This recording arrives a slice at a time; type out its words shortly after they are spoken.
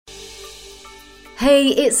Hey,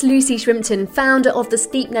 it's Lucy Shrimpton, founder of The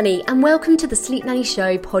Sleep Nanny, and welcome to the Sleep Nanny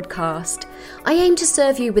Show podcast. I aim to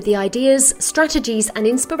serve you with the ideas, strategies, and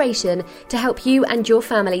inspiration to help you and your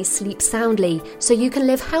family sleep soundly so you can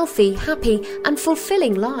live healthy, happy, and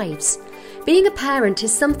fulfilling lives. Being a parent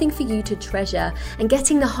is something for you to treasure, and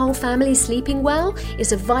getting the whole family sleeping well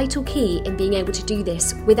is a vital key in being able to do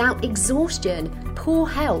this without exhaustion, poor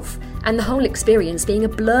health, and the whole experience being a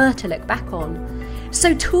blur to look back on.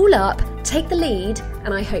 So tool up, take the lead,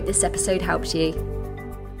 and I hope this episode helps you.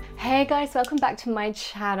 Hey guys, welcome back to my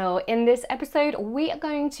channel. In this episode, we are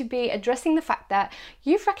going to be addressing the fact that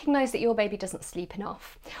you've recognized that your baby doesn't sleep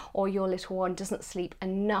enough or your little one doesn't sleep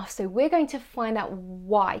enough. So we're going to find out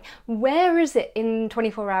why. Where is it in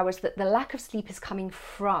 24 hours that the lack of sleep is coming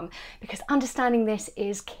from? Because understanding this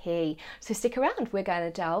is key. So stick around, we're going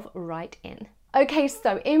to delve right in. Okay,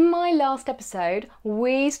 so in my last episode,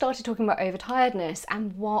 we started talking about overtiredness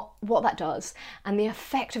and what that does and the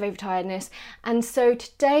effect of overtiredness. And so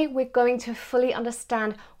today we're going to fully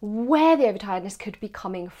understand where the overtiredness could be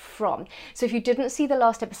coming from. So if you didn't see the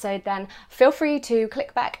last episode, then feel free to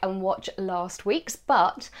click back and watch last week's.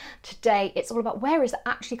 But today it's all about where is it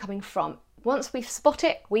actually coming from. Once we've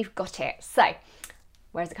spotted it, we've got it. So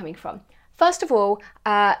where is it coming from? First of all,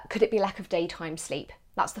 could it be lack of daytime sleep?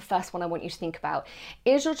 That's the first one I want you to think about.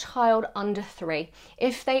 Is your child under 3?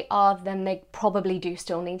 If they are, then they probably do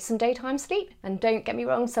still need some daytime sleep. And don't get me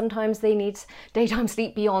wrong, sometimes they need daytime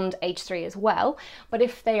sleep beyond age 3 as well. But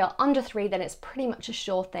if they are under 3, then it's pretty much a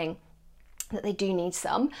sure thing that they do need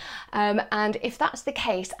some. And if that's the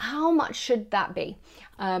case, how much should that be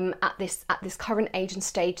at this current age and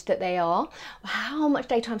stage that they are? How much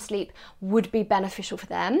daytime sleep would be beneficial for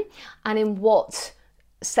them, and in what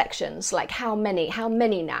sections? Like how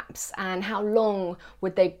many naps, and how long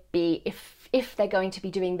would they be if they're going to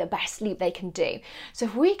be doing the best sleep they can do? So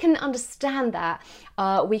if we can understand that,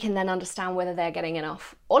 we can then understand whether they're getting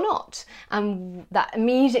enough or not, and that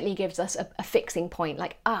immediately gives us a fixing point.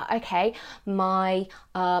 Like, okay, my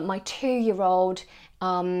 2-year-old,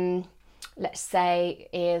 let's say,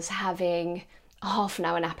 is having a half an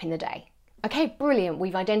hour nap in the day. Okay, brilliant.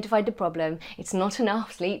 We've identified the problem. It's not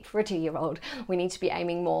enough sleep for a 2-year-old. We need to be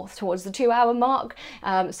aiming more towards the 2-hour mark.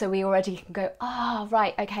 So we already can go,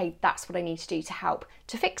 right, okay, that's what I need to do to help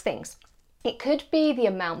to fix things. It could be the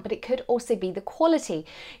amount, but it could also be the quality.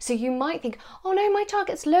 So you might think, oh no, my child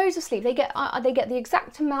gets loads of sleep. They get the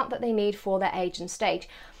exact amount that they need for their age and stage.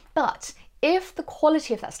 But if the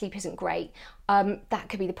quality of that sleep isn't great, that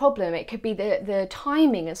could be the problem. It could be the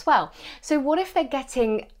timing as well. So what if they're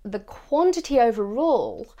getting the quantity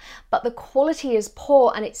overall, but the quality is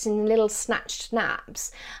poor and it's in little snatched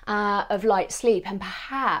naps of light sleep, and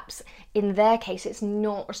perhaps in their case it's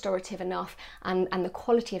not restorative enough, and the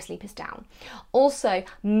quality of sleep is down. Also,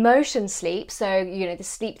 motion sleep, so you know, the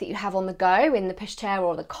sleep that you have on the go in the pushchair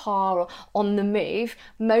or the car or on the move,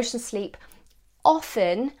 motion sleep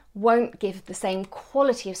often won't give the same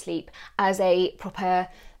quality of sleep as a proper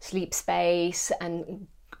sleep space and,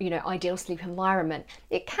 you know, ideal sleep environment.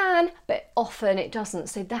 It can, but often it doesn't.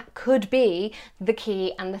 So that could be the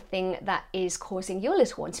key and the thing that is causing your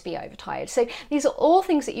little one to be overtired. So these are all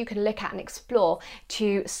things that you can look at and explore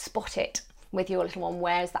to spot it with your little one.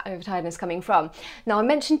 Where's that overtiredness coming from? Now, I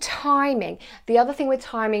mentioned timing. The other thing with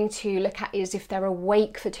timing to look at is if they're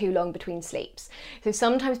awake for too long between sleeps. So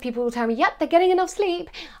sometimes people will tell me, yep, they're getting enough sleep,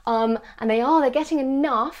 and they're getting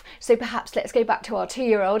enough. So perhaps let's go back to our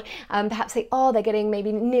 2-year-old. Perhaps they're getting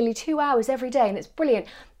maybe nearly 2 hours every day, and it's brilliant,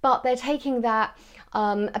 but they're taking that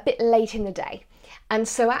a bit late in the day. And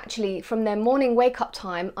so actually from their morning wake up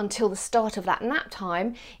time until the start of that nap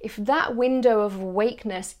time, if that window of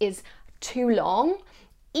awakeness is too long,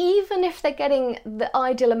 even if they're getting the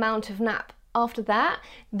ideal amount of nap after that,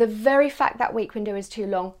 the very fact that wake window is too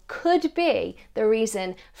long could be the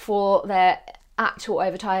reason for their actual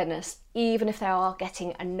overtiredness, even if they are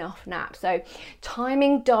getting enough nap. So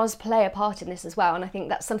timing does play a part in this as well, and I think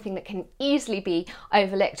that's something that can easily be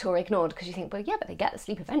overlooked or ignored, because you think, well, yeah, but they get the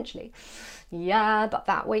sleep eventually. Yeah, but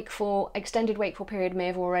that extended wakeful period may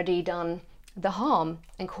have already done the harm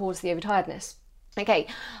and caused the overtiredness. Okay,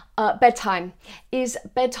 bedtime. Is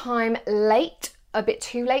bedtime late, a bit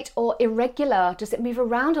too late, or irregular? Does it move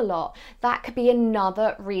around a lot? That could be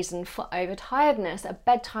another reason for overtiredness, a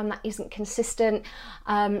bedtime that isn't consistent,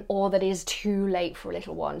 or that is too late for a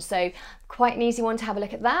little one. So quite an easy one to have a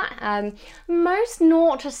look at that. Most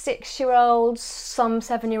 0 to 6-year-olds, some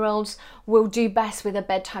 7-year-olds will do best with a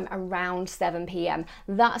bedtime around 7 p.m.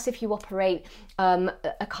 That's if you operate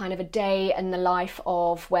a kind of a day in the life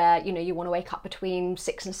of where, you know, you want to wake up between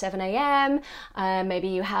 6 and 7 a.m. Maybe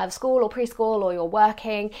you have school or preschool, or you're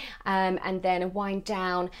working, and then wind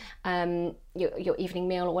down your evening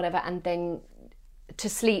meal or whatever, and then to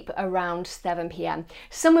sleep around 7 p.m.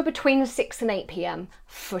 Somewhere between 6 and 8 p.m.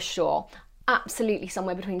 for sure. Absolutely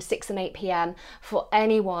somewhere between 6 and 8 p.m. for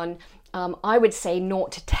anyone, I would say 0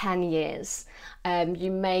 to 10 years. You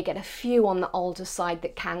may get a few on the older side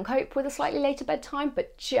that can cope with a slightly later bedtime,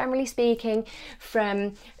 but generally speaking,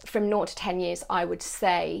 from 0 to 10 years, I would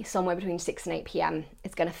say somewhere between 6 and 8 p.m.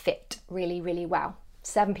 is going to fit really, really well.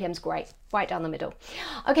 7 p.m. is great, right down the middle.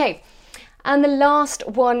 Okay. And the last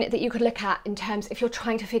one that you could look at in terms, if you're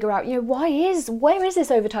trying to figure out, where is this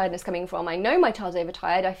overtiredness coming from? I know my child's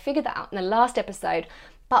overtired. I figured that out in the last episode,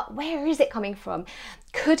 but where is it coming from?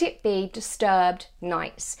 Could it be disturbed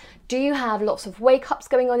nights? Do you have lots of wake-ups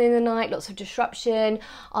going on in the night, lots of disruption?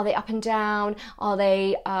 Are they up and down? Are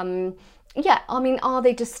they, are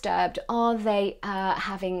they disturbed? Are they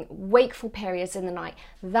having wakeful periods in the night?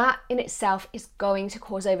 That in itself is going to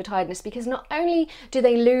cause overtiredness, because not only do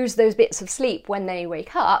they lose those bits of sleep when they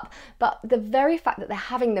wake up, but the very fact that they're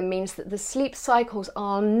having them means that the sleep cycles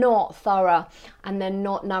are not thorough and they're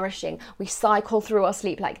not nourishing. We cycle through our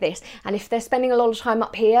sleep like this, and if they're spending a lot of time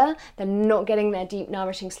up here, they're not getting their deep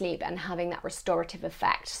nourishing sleep and having that restorative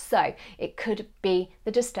effect. So it could be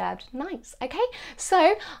the disturbed nights. Okay,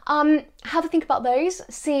 so have a think about those,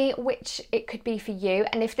 see which it could be for you,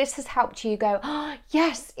 and if this has helped you go, oh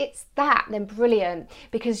yes, it's that, then brilliant,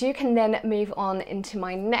 because you can then move on into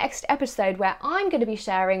my next episode where I'm going to be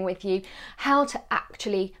sharing with you how to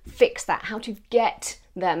actually fix that, how to get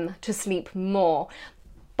them to sleep more.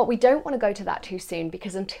 But we don't want to go to that too soon,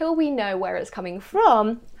 because until we know where it's coming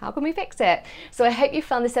from, how can we fix it? So I hope you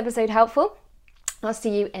found this episode helpful. I'll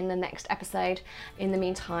see you in the next episode. In the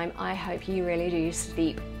meantime, I hope you really do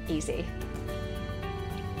sleep easy.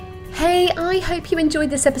 Hey, I hope you enjoyed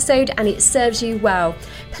this episode and it serves you well.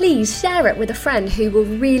 Please share it with a friend who will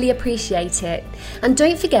really appreciate it. And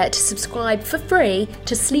don't forget to subscribe for free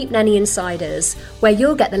to Sleep Nanny Insiders, where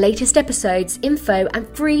you'll get the latest episodes, info and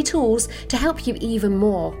free tools to help you even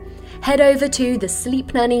more. Head over to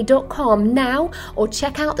thesleepnanny.com now, or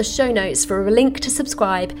check out the show notes for a link to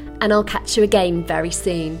subscribe, and I'll catch you again very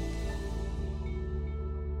soon.